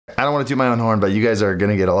I don't want to toot my own horn, but you guys are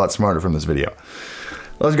gonna get a lot smarter from this video.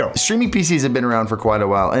 Let's go. Streaming PCs have been around for quite a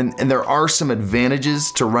while, and there are some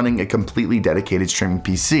advantages to running a completely dedicated streaming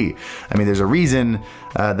PC. I mean, there's a reason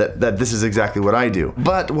that this is exactly what I do.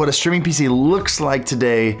 But what a streaming PC looks like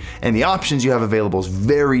today and the options you have available is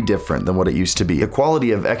very different than what it used to be. The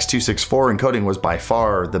quality of x264 encoding was by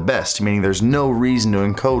far the best, meaning there's no reason to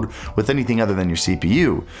encode with anything other than your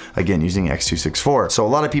CPU, again, using x264. So a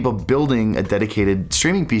lot of people building a dedicated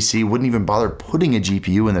streaming PC wouldn't even bother putting a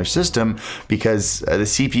GPU in their system because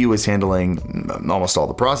the CPU is handling almost all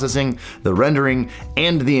the processing, the rendering,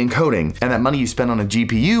 and the encoding. And that money you spend on a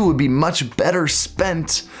GPU would be much better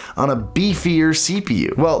spent on a beefier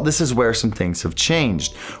CPU. Well, this is where some things have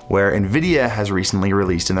changed, where NVIDIA has recently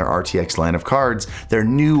released in their RTX line of cards their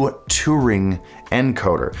new Turing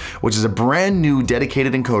encoder, which is a brand new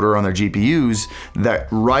dedicated encoder on their GPUs that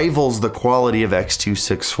rivals the quality of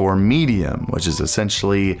x264 Medium, which is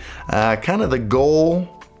essentially kind of the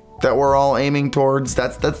goal that we're all aiming towards.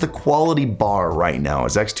 That's the quality bar right now,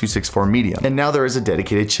 is x264 Medium. And now there is a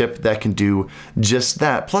dedicated chip that can do just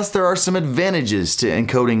that. Plus there are some advantages to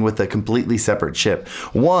encoding with a completely separate chip.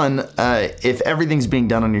 One, if everything's being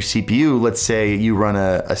done on your CPU, let's say you run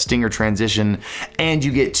a Stinger transition and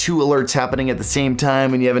you get two alerts happening at the same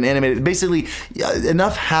time and you have an animated, basically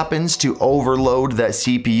enough happens to overload that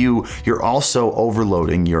CPU, you're also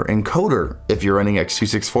overloading your encoder if you're running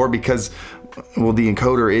x264 because, well, the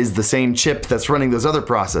encoder is the same chip that's running those other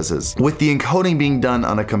processes. With the encoding being done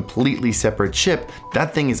on a completely separate chip,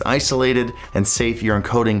 that thing is isolated and safe. Your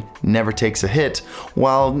encoding never takes a hit,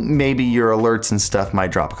 while maybe your alerts and stuff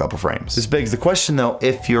might drop a couple frames. This begs the question though,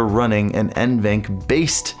 if you're running an NVENC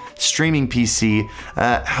based streaming PC,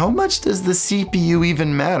 how much does the CPU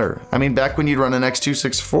even matter? I mean, back when you'd run an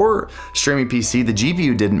x264 streaming PC, the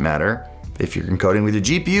GPU didn't matter. If you're encoding with your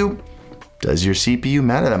GPU, does your CPU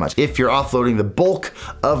matter that much? If you're offloading the bulk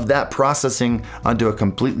of that processing onto a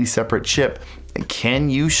completely separate chip, can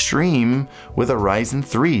you stream with a Ryzen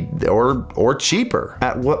 3 or cheaper?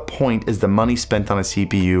 At what point is the money spent on a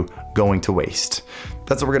CPU going to waste?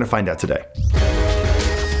 That's what we're gonna find out today.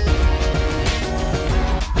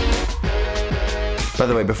 By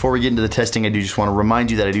the way, before we get into the testing, I do just want to remind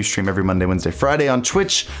you that I do stream every Monday, Wednesday, Friday on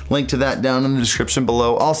Twitch. Link to that down in the description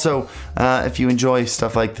below. Also, if you enjoy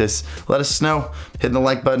stuff like this, let us know. Hitting the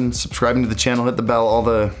like button, subscribing to the channel, hit the bell,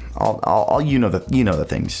 all you know the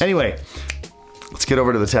things. Anyway, let's get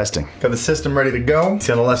over to the testing. Got the system ready to go.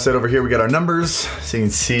 See on the left side over here, we got our numbers. So you can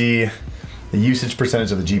see the usage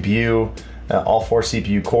percentage of the GPU, all 4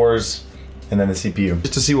 CPU cores, and then the CPU.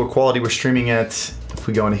 Just to see what quality we're streaming at. If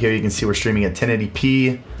we go into here, you can see we're streaming at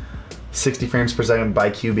 1080p, 60 frames per second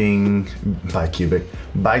bicubic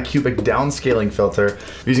downscaling filter.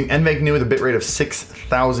 We're using NVENC new with a bitrate of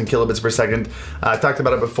 6,000 kilobits per second. I talked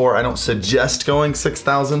about it before. I don't suggest going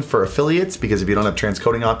 6,000 for affiliates because if you don't have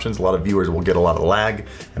transcoding options, a lot of viewers will get a lot of lag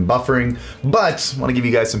and buffering. But I want to give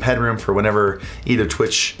you guys some headroom for whenever either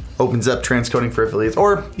Twitch opens up transcoding for affiliates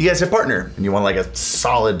or you guys have a partner and you want like a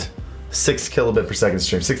solid 6 kilobit per second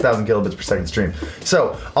stream, 6,000 kilobits per second stream.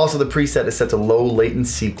 So also the preset is set to low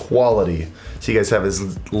latency quality. So you guys have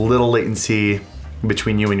as little latency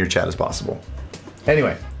between you and your chat as possible.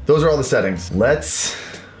 Anyway, those are all the settings. Let's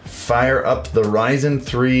fire up the Ryzen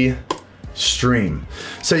 3 stream.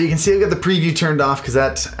 So you can see I've got the preview turned off because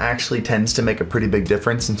that actually tends to make a pretty big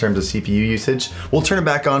difference in terms of CPU usage. We'll turn it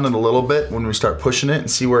back on in a little bit when we start pushing it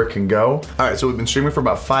and see where it can go. All right, so we've been streaming for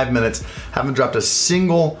about 5 minutes, haven't dropped a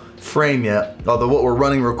single frame yet, although what we're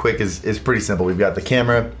running real quick is pretty simple. We've got the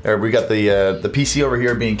camera, or we got the PC over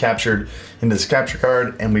here being captured into this capture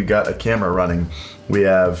card, and we've got a camera running. We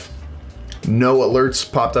have no alerts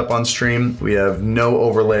popped up on stream. We have no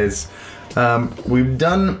overlays. We've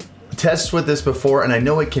done tests with this before, and I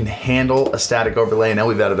know it can handle a static overlay, and now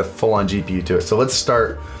we've added a full-on GPU to it. So let's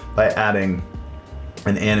start by adding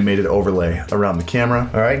an animated overlay around the camera.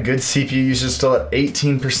 All right, good CPU usage still at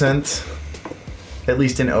 18%. At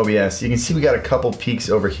least in OBS. You can see we got a couple peaks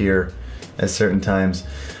over here at certain times.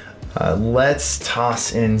 Let's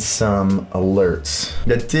toss in some alerts.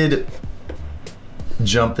 That did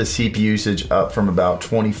jump the CPU usage up from about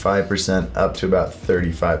 25% up to about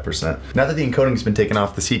 35%. Now that the encoding's been taken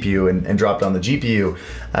off the CPU and dropped on the GPU,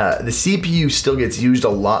 the CPU still gets used a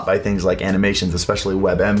lot by things like animations, especially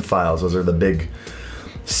WebM files. Those are the big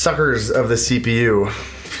suckers of the CPU.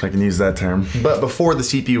 I can use that term. But before, the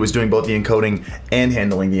CPU was doing both the encoding and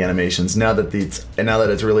handling the animations. Now that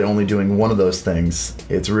it's really only doing one of those things,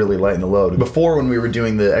 it's really lighting the load. Before, when we were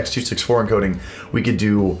doing the x264 encoding, we could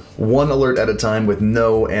do one alert at a time with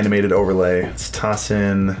no animated overlay. Let's toss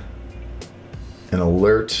in an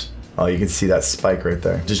alert Oh, you can see that spike right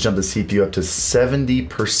there. Just jumped the CPU up to 70%.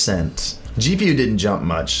 GPU didn't jump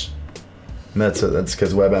much. And that's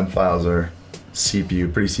because WebM files are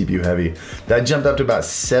pretty CPU heavy. That jumped up to about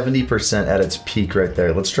 70% at its peak right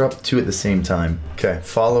there. Let's drop 2 at the same time. Okay,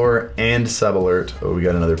 follower and sub alert. Oh, we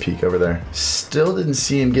got another peak over there. Still didn't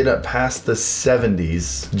see him get up past the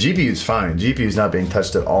 70s. GPU's fine. GPU's not being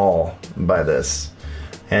touched at all by this.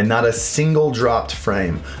 And not a single dropped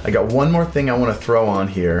frame. I got one more thing I want to throw on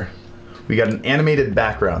here. We got an animated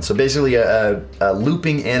background. So basically a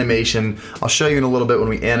looping animation. I'll show you in a little bit when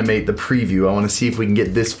we animate the preview. I want to see if we can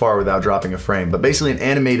get this far without dropping a frame. But basically an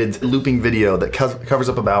animated looping video that covers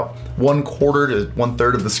up about 1/4 to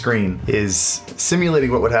 1/3 of the screen is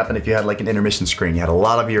simulating what would happen if you had like an intermission screen. You had a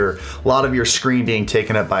lot of your screen being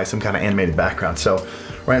taken up by some kind of animated background. So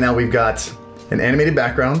right now we've got an animated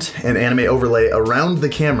background and anime overlay around the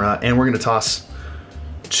camera, and we're gonna toss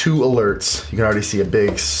 2 alerts. You can already see a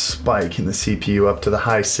big spike in the CPU up to the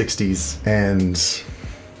high 60s, and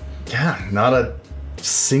yeah, not a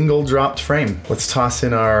single dropped frame. Let's toss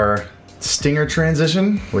in our stinger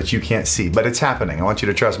transition, which you can't see, but it's happening. I want you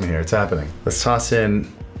to trust me here, it's happening. Let's toss in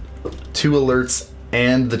 2 alerts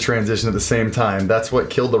and the transition at the same time. That's what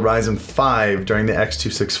killed the Ryzen 5 during the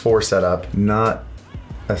X264 setup. Not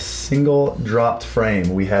a single dropped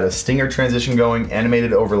frame. We had a stinger transition going,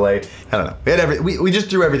 animated overlay. I don't know. We just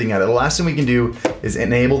threw everything at it. The last thing we can do is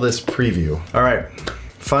enable this preview. All right,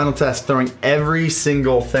 final test, throwing every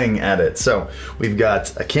single thing at it. So we've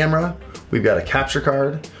got a camera, we've got a capture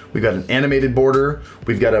card, we've got an animated border,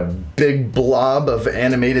 we've got a big blob of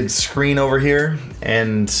animated screen over here,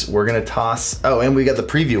 and we're gonna toss, oh, and we got the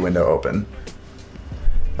preview window open.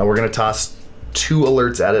 And we're gonna toss 2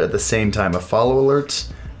 alerts at it at the same time, a follow alert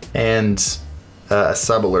and a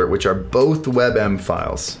sub alert, which are both WebM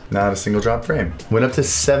files. Not a single drop frame. Went up to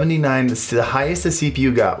 79, the highest the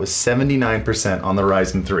CPU got was 79% on the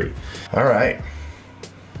Ryzen 3. All right.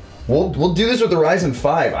 We'll do this with the Ryzen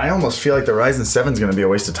 5. I almost feel like the Ryzen 7 is gonna be a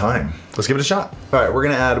waste of time. Let's give it a shot. All right, we're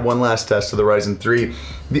gonna add one last test to the Ryzen 3.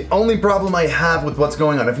 The only problem I have with what's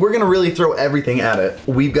going on, if we're gonna really throw everything at it,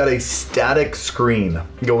 we've got a static screen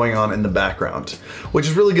going on in the background, which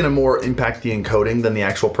is really gonna more impact the encoding than the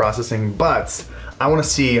actual processing, but I wanna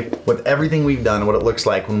see with everything we've done, what it looks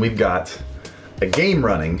like when we've got a game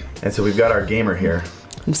running. And so we've got our gamer here.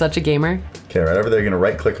 I'm such a gamer. Okay, right over there, you're gonna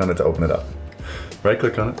right click on it to open it up. Right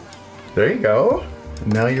click on it. There you go.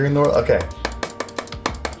 Now you're in the world. Okay.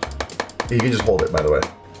 You can just hold it, by the way.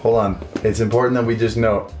 Hold on. It's important that we just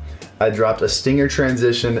note, I dropped a stinger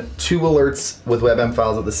transition, 2 alerts with WebM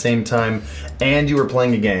files at the same time, and you were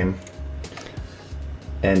playing a game,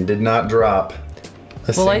 and did not drop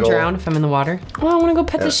a single... Will I drown if I'm in the water? Oh, I want to go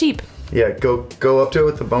pet the sheep. Yeah, go up to it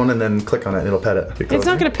with the bone and then click on it. It'll pet it. It's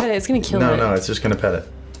not gonna pet it. It's gonna kill it. No, it's just gonna pet it.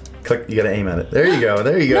 Click, you gotta aim at it. There you go,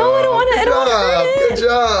 there you go. No, I don't want to. I don't want to hurt it. Good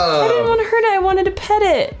job. I didn't want to hurt it. I wanted to pet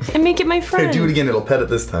it and make it my friend. Okay, do it again. It'll pet it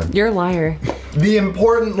this time. You're a liar. The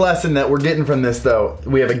important lesson that we're getting from this, though,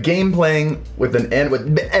 we have a game playing with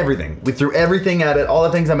with everything. We threw everything at it, all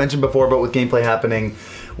the things I mentioned before, but with gameplay happening,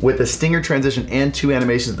 with a stinger transition and 2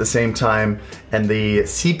 animations at the same time, and the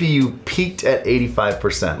CPU peaked at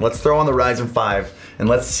 85%. Let's throw on the Ryzen 5 and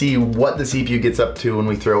let's see what the CPU gets up to when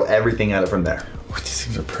we throw everything at it from there. Oh, these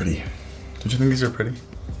things are pretty. Don't you think these are pretty?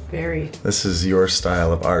 Very. This is your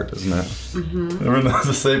style of art, isn't it? Mm-hmm. Remember,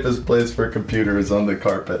 the safest place for a computer is on the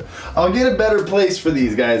carpet. I'll get a better place for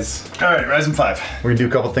these guys. All right, Ryzen 5. We're gonna do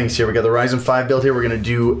a couple things here. We got the Ryzen 5 build here. We're gonna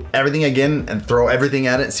do everything again and throw everything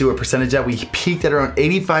at it and see what percentage at. We peaked at around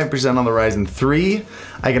 85% on the Ryzen 3.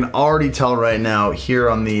 I can already tell right now here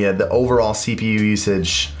on the overall CPU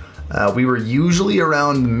usage, we were usually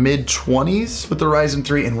around mid-20s with the Ryzen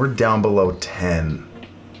 3, and we're down below 10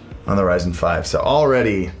 on the Ryzen 5. So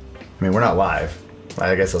already, I mean, we're not live.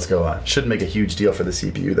 I guess let's go on. Shouldn't make a huge deal for the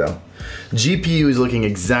CPU though. GPU is looking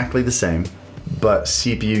exactly the same, but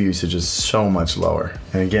CPU usage is so much lower.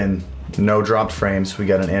 And again, no dropped frames. We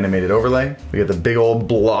got an animated overlay. We got the big old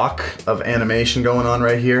block of animation going on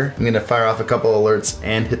right here. I'm gonna fire off a couple alerts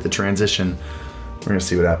and hit the transition. We're gonna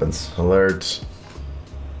see what happens. Alert,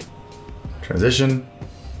 transition.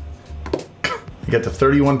 You get to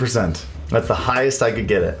 31%. That's the highest I could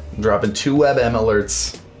get it. Dropping 2 WebM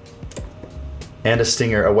alerts and a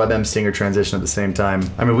WebM stinger transition at the same time.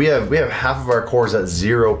 I mean, we have half of our cores at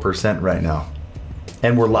 0% right now,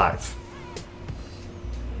 and we're live.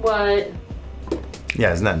 What?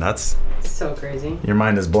 Yeah, isn't that nuts? So crazy. Your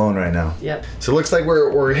mind is blown right now. Yep. So it looks like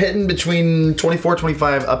we're hitting between 24,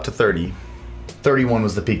 25 up to 30. 31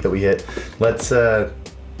 was the peak that we hit. Let's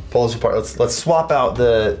pull this apart. Let's swap out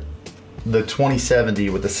the 2070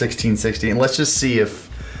 with the 1660, and let's just see if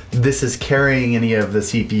this is carrying any of the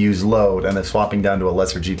CPU's load, and then swapping down to a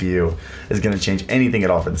lesser GPU is gonna change anything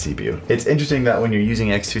at all for the CPU. It's interesting that when you're using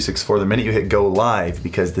X264, the minute you hit go live,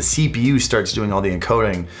 because the CPU starts doing all the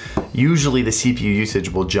encoding, usually the CPU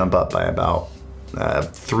usage will jump up by about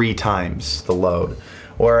 3 times the load.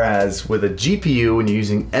 Whereas with a GPU, when you're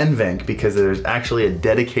using NVENC, because there's actually a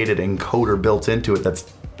dedicated encoder built into it that's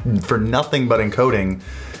for nothing but encoding,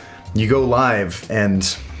 you go live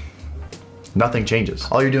and nothing changes.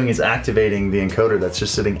 All you're doing is activating the encoder that's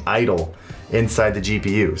just sitting idle inside the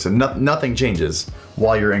GPU. So nothing changes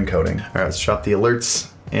while you're encoding. All right, let's drop the alerts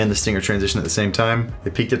and the stinger transition at the same time.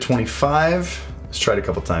 They peaked at 25. Let's try it a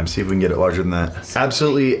couple times, see if we can get it larger than that.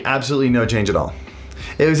 Absolutely no change at all.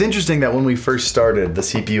 It was interesting that when we first started, the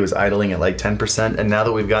CPU was idling at like 10%, and now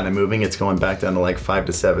that we've gotten it moving, it's going back down to like 5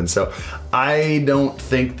 to 7. So I don't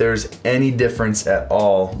think there's any difference at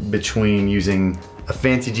all between using a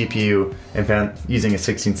fancy GPU and using a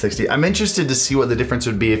 1660. I'm interested to see what the difference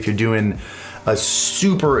would be if you're doing a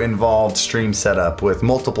super involved stream setup with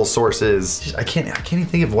multiple sources. I can't even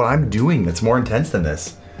think of what I'm doing that's more intense than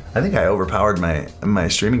this. I think I overpowered my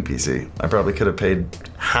streaming PC. I probably could have paid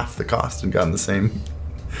half the cost and gotten the same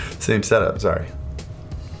setup, sorry.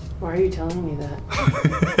 Why are you telling me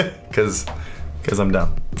that? Because I'm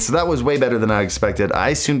dumb. So that was way better than I expected. I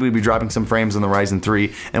assumed we'd be dropping some frames on the Ryzen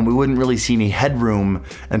 3 and we wouldn't really see any headroom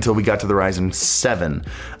until we got to the Ryzen 7.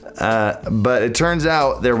 But it turns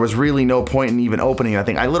out there was really no point in even opening it. I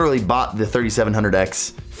think I literally bought the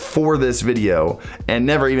 3700X for this video and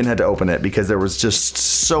never even had to open it because there was just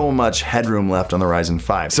so much headroom left on the Ryzen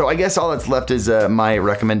 5. So I guess all that's left is my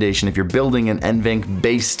recommendation. If you're building an NVENC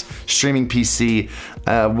based streaming PC,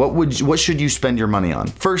 what should you spend your money on?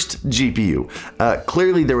 First, GPU.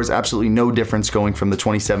 Clearly there was absolutely no difference going from the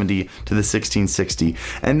 2070 to the 1660.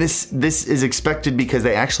 And this is expected because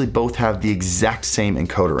they actually both have the exact same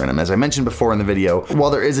encoder in them. As I mentioned before in the video, while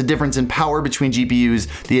there is a difference in power between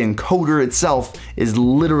GPUs, the encoder itself is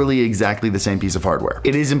literally exactly the same piece of hardware.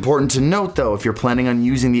 It is important to note though, if you're planning on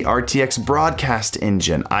using the RTX broadcast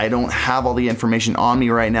engine, I don't have all the information on me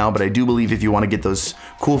right now, but I do believe if you want to get those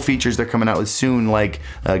cool features they're coming out with soon, like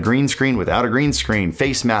a green screen without a green screen,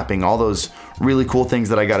 face mapping, all those really cool things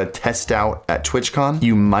that I got to test out at TwitchCon,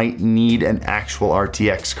 you might need an actual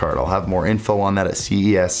RTX card. I'll have more info on that at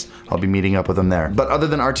CES. I'll be meeting up with them there. But other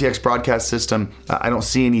than RTX broadcast system, I don't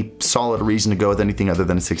see any solid reason to go with anything other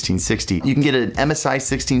than a 1660. You can get an MSI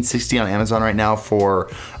 1660 on Amazon right now for,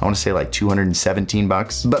 I want to say like 217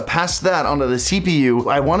 bucks. But past that, onto the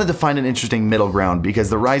CPU, I wanted to find an interesting middle ground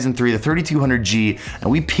because the Ryzen 3, the 3200G,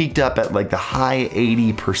 and we peaked up at like the high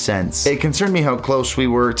 80%. It concerned me how close we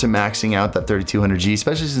were to maxing out that 3200G,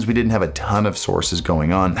 especially since we didn't have a ton of sources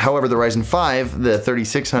going on. However, the Ryzen 5, the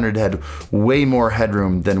 3600 had way more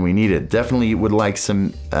headroom than we needed. Definitely would like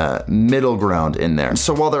some middle ground in there.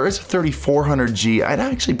 So while there is a 3400G, I'd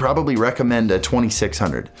actually probably recommend a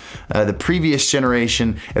 2600. The previous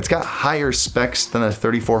generation, it's got higher specs than a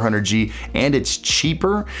 3400G and it's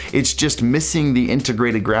cheaper. It's just missing the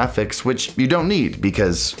integrated graphics, which you don't need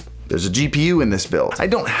because there's a GPU in this build. I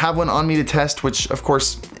don't have one on me to test, which of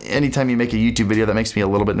course, anytime you make a YouTube video, that makes me a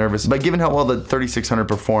little bit nervous. But given how well the 3600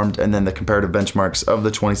 performed and then the comparative benchmarks of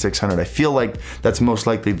the 2600, I feel like that's most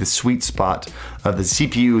likely the sweet spot of the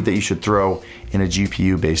CPU that you should throw in a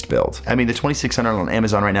GPU-based build. I mean, the 2600 on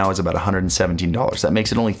Amazon right now is about $117. That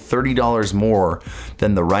makes it only $30 more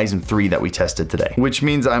than the Ryzen 3 that we tested today, which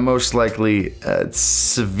means I most likely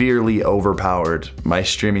severely overpowered my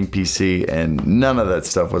streaming PC and none of that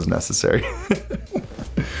stuff was necessary.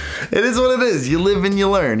 It is what it is. You live and you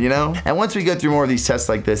learn, you know? And once we go through more of these tests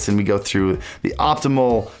like this and we go through the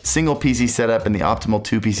optimal single PC setup and the optimal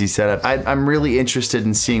 2 PC setup, I'm really interested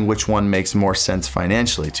in seeing which one makes more sense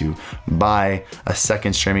financially, to buy a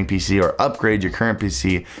second streaming PC or upgrade your current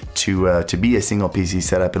PC to be a single PC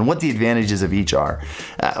setup, and what the advantages of each are.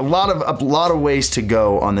 A lot of ways to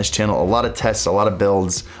go on this channel, a lot of tests, a lot of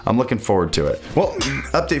builds. I'm looking forward to it. Well,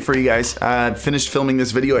 update for you guys. I finished filming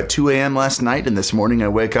this video at 2 a.m. last night, and this morning I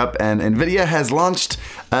wake up and NVIDIA has launched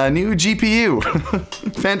a new GPU.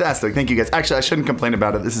 Fantastic, thank you guys. Actually, I shouldn't complain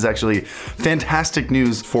about it. This is actually fantastic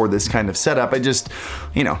news for this kind of setup. I just,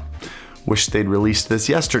 you know, wish they'd released this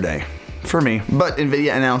yesterday. For me. But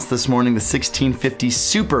NVIDIA announced this morning the 1650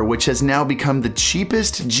 Super, which has now become the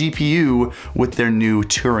cheapest GPU with their new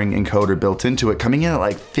Turing encoder built into it, coming in at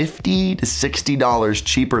like $50 to $60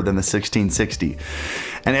 cheaper than the 1660.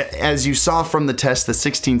 And as you saw from the test, the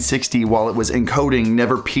 1660, while it was encoding,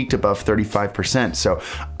 never peaked above 35%. So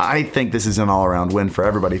I think this is an all-around win for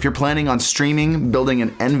everybody. If you're planning on streaming, building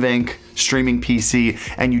an NVENC streaming PC,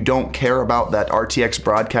 and you don't care about that RTX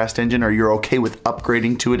broadcast engine, or you're okay with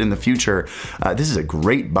upgrading to it in the future, this is a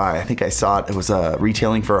great buy. I think I saw it was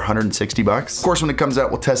retailing for 160 bucks. Of course, when it comes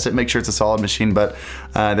out, we'll test it, make sure it's a solid machine, but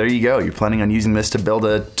there you go. You're planning on using this to build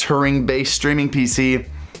a Turing-based streaming PC.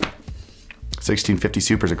 1650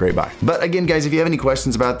 Super is a great buy. But again, guys, if you have any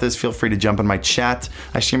questions about this, feel free to jump in my chat.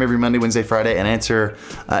 I stream every Monday, Wednesday, Friday, and answer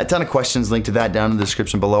a ton of questions. Link to that down in the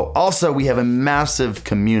description below. Also, we have a massive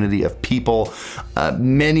community of people,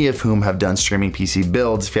 many of whom have done streaming PC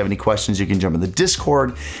builds. If you have any questions, you can jump in the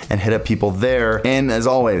Discord and hit up people there. And as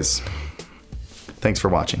always, thanks for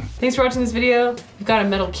watching. Thanks for watching this video. We've got a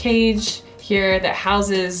metal cage here that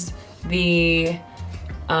houses the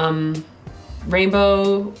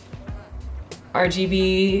rainbow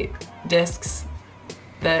RGB discs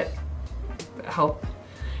that help,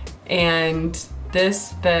 and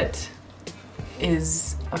this that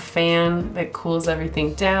is a fan that cools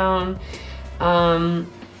everything down.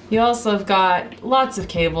 You also have got lots of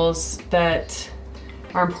cables that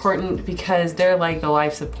are important because they're like the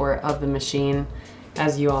life support of the machine,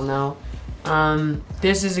 as you all know.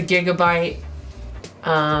 This is a gigabyte,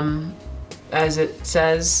 as it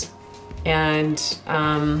says, and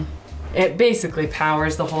it basically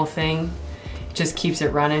powers the whole thing. Just keeps it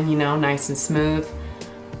running, you know, nice and smooth.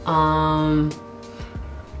 And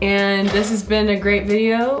this has been a great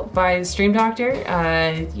video by the Stream Doctor.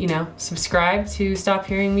 You know, subscribe to stop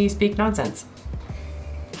hearing me speak nonsense.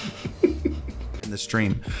 In the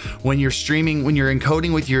stream, when you're streaming, when you're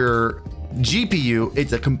encoding with your GPU,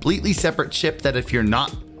 it's a completely separate chip that if you're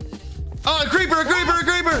not... Oh, a creeper, a creeper, a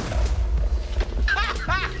creeper!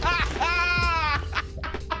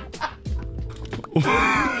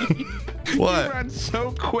 What? You ran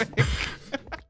so quick.